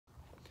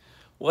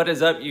What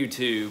is up,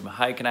 YouTube?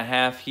 Hike and a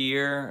half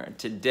here.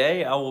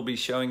 Today I will be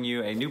showing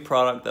you a new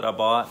product that I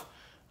bought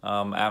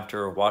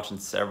after watching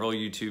several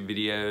YouTube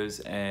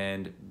videos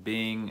and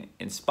being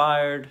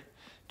inspired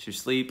to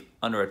sleep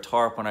under a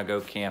tarp when I go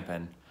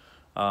camping.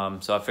 So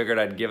I figured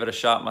I'd give it a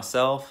shot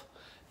myself,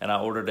 and I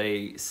ordered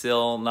a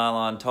Sil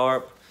nylon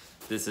tarp.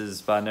 This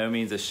is by no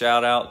means a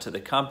shout out to the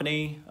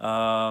company.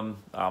 I'm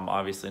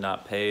obviously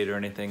not paid or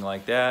anything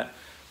like that,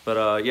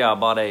 but yeah, I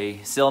bought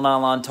a Sil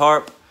nylon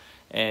tarp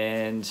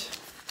and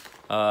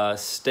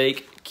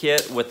stake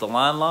kit with the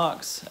line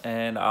locks,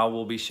 and I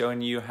will be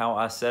showing you how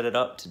I set it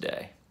up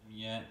today.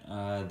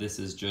 This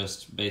is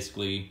just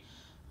basically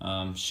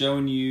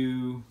showing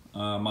you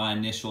my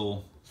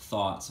initial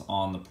thoughts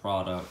on the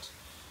product.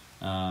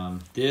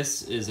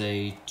 This is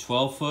a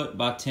 12 foot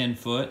by 10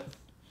 foot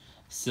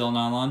Sil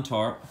nylon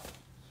tarp.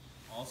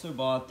 Also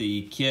bought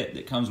the kit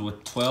that comes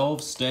with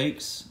 12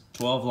 stakes,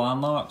 12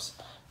 line locks,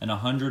 and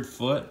 100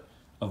 foot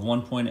of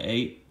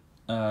 1.8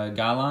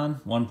 guy line,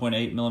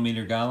 1.8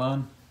 millimeter guy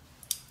line.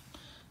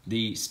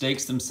 The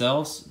stakes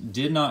themselves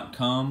did not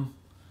come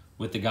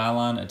with the guy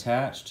line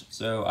attached,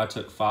 so I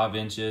took 5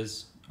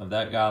 inches of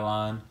that guy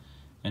line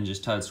and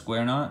just tied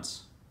square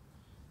knots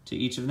to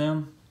each of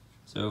them.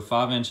 So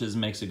 5 inches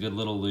makes a good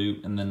little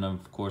loop, and then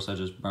of course I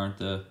just burnt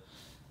the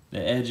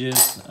edges.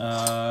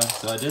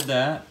 So I did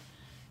that,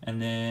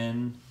 and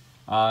then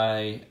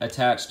I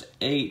attached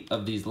 8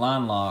 of these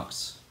line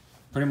locks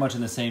pretty much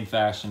in the same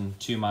fashion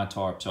to my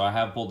tarp. So I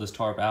have pulled this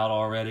tarp out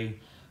already.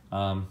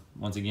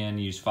 Once again,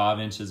 use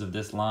 5 inches of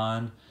this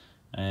line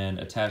and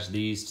attach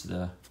these to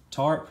the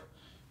tarp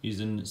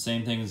using the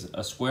same thing as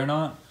a square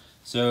knot.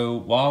 So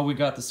while we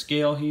got the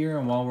scale here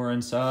and while we're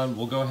inside,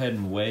 we'll go ahead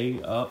and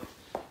weigh up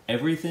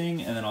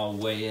everything, and then I'll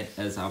weigh it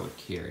as I would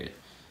carry it.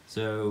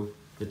 So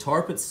the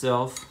tarp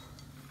itself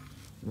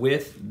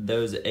with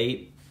those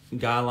 8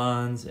 guy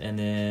lines, and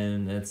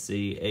then let's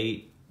see,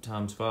 8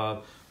 times 5,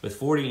 with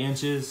 40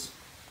 inches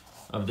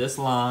of this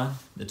line,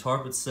 the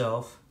tarp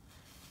itself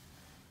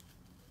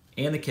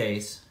and the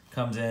case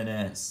comes in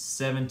at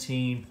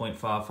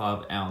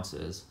 17.55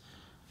 ounces.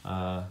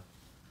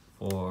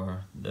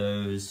 For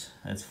those,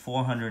 that's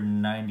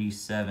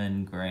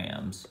 497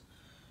 grams.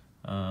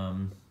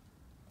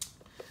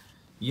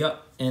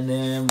 Yep, and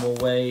then we'll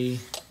weigh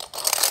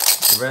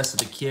the rest of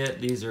the kit.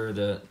 These are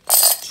the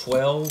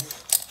 12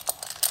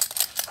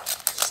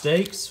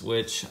 stakes,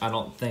 which I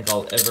don't think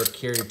I'll ever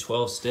carry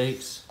 12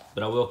 stakes,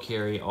 but I will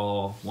carry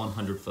all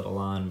 100 foot of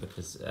line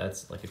because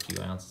that's like a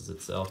few ounces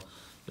itself.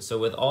 So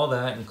with all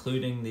that,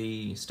 including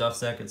the stuff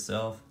sack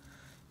itself,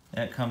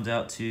 that comes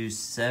out to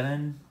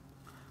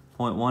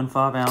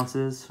 7.15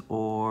 ounces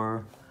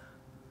or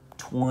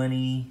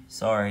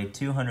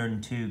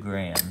 202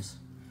 grams.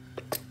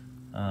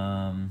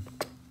 Let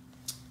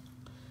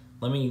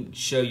me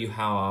show you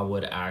how I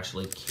would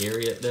actually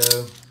carry it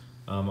though.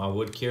 I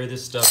would carry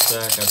this stuff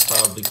sack. I'd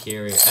probably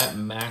carry at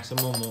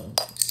maximum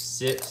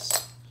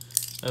 6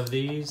 of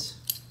these.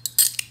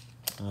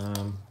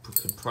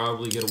 Could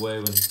probably get away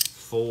with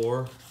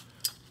 4,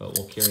 but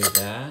we'll carry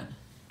that.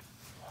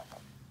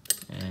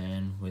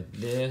 And with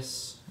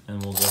this,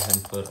 and we'll go ahead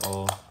and put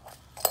all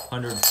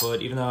 100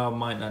 foot, even though I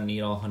might not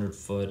need all 100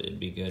 foot, it'd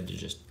be good to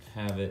just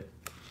have it.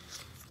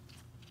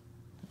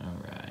 All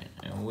right,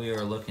 and we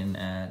are looking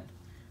at,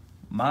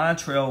 my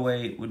trail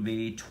weight would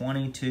be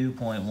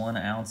 22.1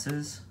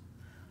 ounces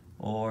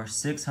or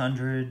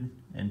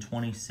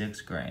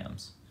 626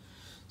 grams.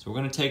 So we're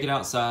gonna take it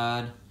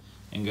outside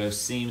and go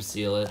seam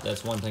seal it.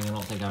 That's one thing I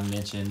don't think I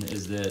mentioned,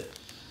 is that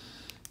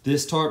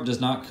this tarp does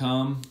not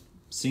come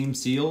seam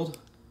sealed,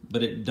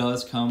 but it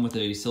does come with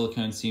a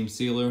silicone seam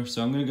sealer.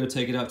 So I'm gonna go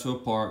take it out to a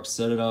park,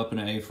 set it up in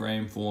an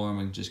A-frame form,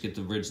 and just get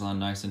the ridgeline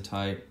nice and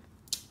tight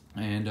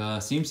and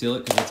seam seal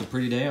it because it's a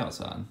pretty day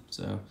outside.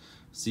 So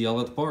see y'all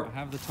at the park. I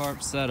have the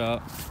tarp set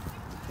up,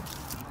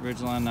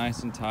 ridgeline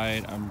nice and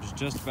tight. I'm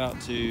just about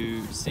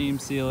to seam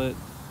seal it.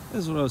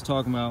 This is what I was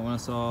talking about when I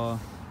saw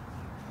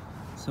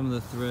some of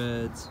the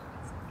threads.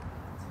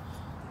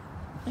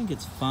 I think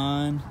it's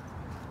fine.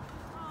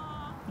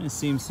 I'm gonna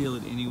seam seal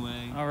it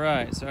anyway. All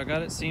right, so I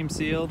got it seam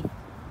sealed.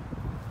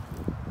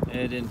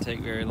 It didn't take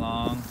very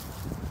long.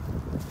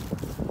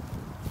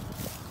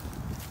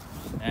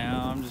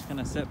 Now I'm just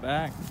gonna sit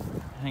back,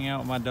 hang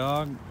out with my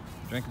dog,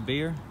 drink a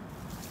beer,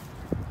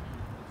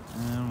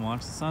 and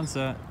watch the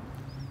sunset.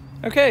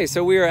 Okay,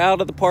 so we are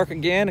out at the park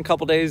again a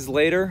couple days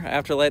later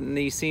after letting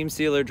the seam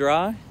sealer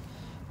dry.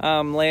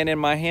 I'm laying in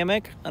my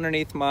hammock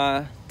underneath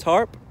my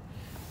tarp,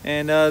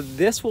 and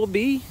this will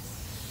be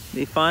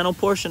the final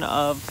portion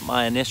of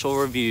my initial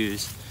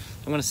reviews.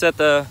 I'm gonna set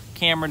the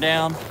camera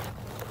down.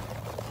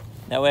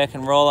 That way I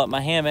can roll up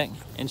my hammock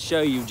and show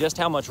you just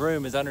how much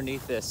room is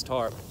underneath this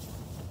tarp.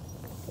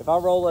 If I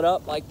roll it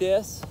up like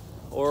this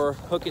or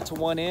hook it to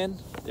one end,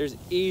 there's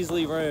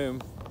easily room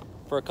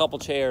for a couple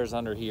chairs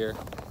under here.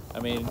 I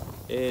mean,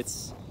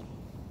 it's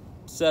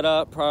set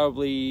up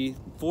probably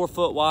 4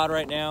 foot wide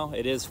right now.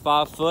 It is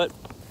 5 foot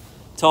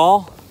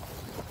tall.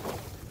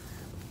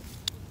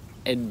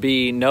 It'd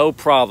be no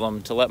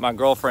problem to let my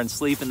girlfriend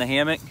sleep in the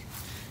hammock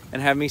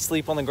and have me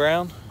sleep on the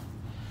ground.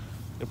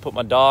 I'm gonna put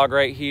my dog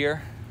right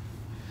here.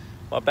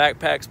 My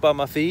backpack's by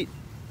my feet.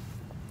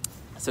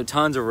 So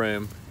tons of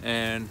room.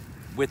 And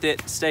with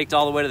it staked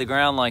all the way to the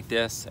ground like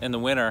this in the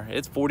winter,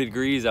 it's 40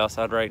 degrees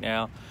outside right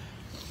now.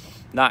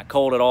 Not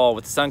cold at all.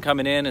 With the sun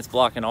coming in, it's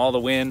blocking all the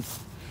wind.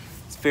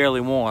 It's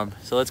fairly warm.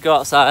 So let's go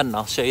outside and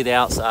I'll show you the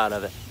outside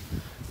of it.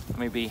 Let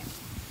me be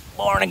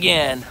born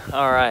again.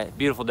 All right,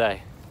 beautiful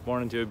day.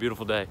 Born into a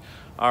beautiful day.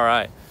 All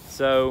right,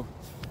 so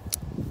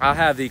I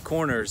have the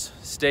corners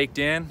staked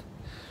in,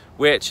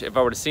 which if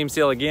I were to seam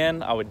seal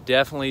again, I would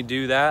definitely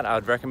do that. I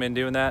would recommend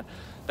doing that.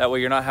 That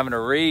way you're not having to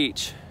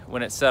reach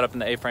when it's set up in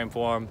the A-frame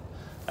form.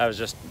 That was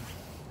just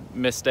a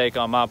mistake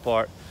on my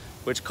part,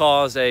 which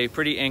caused a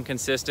pretty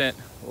inconsistent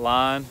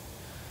line.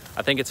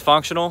 I think it's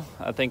functional.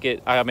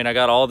 I mean, I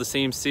got all the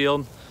seams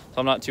sealed, so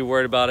I'm not too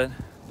worried about it,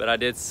 but I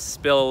did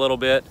spill a little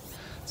bit.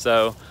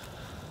 So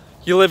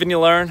you live and you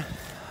learn.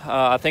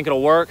 I think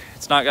it'll work.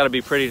 It's not gotta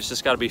be pretty, it's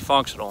just gotta be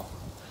functional.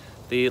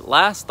 The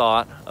last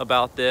thought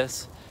about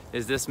this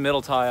is this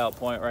middle tie out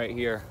point right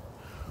here.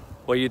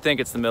 Well, you'd think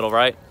it's the middle,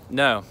 right?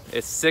 No,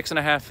 it's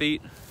 6.5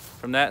 feet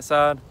from that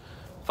side,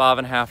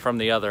 5.5 from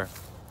the other.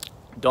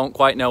 Don't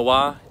quite know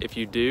why. If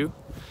you do,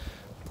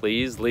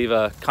 please leave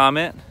a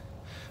comment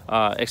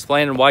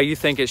explaining why you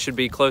think it should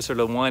be closer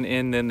to one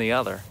end than the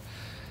other.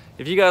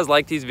 If you guys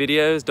like these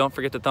videos, don't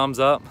forget to thumbs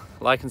up,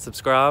 like and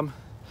subscribe.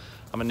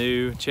 I'm a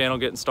new channel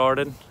getting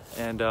started,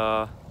 and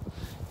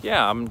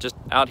yeah, I'm just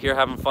out here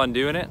having fun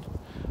doing it.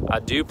 I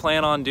do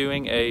plan on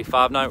doing a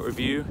 5-night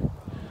review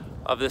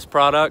of this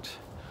product,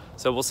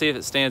 so we'll see if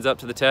it stands up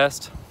to the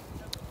test.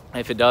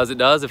 If it does, it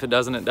does. If it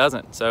doesn't, it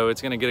doesn't. So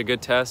it's gonna get a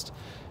good test.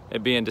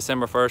 It being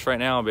December 1st right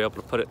now, I'll be able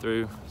to put it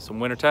through some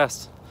winter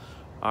tests.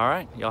 All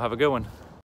right, y'all have a good one.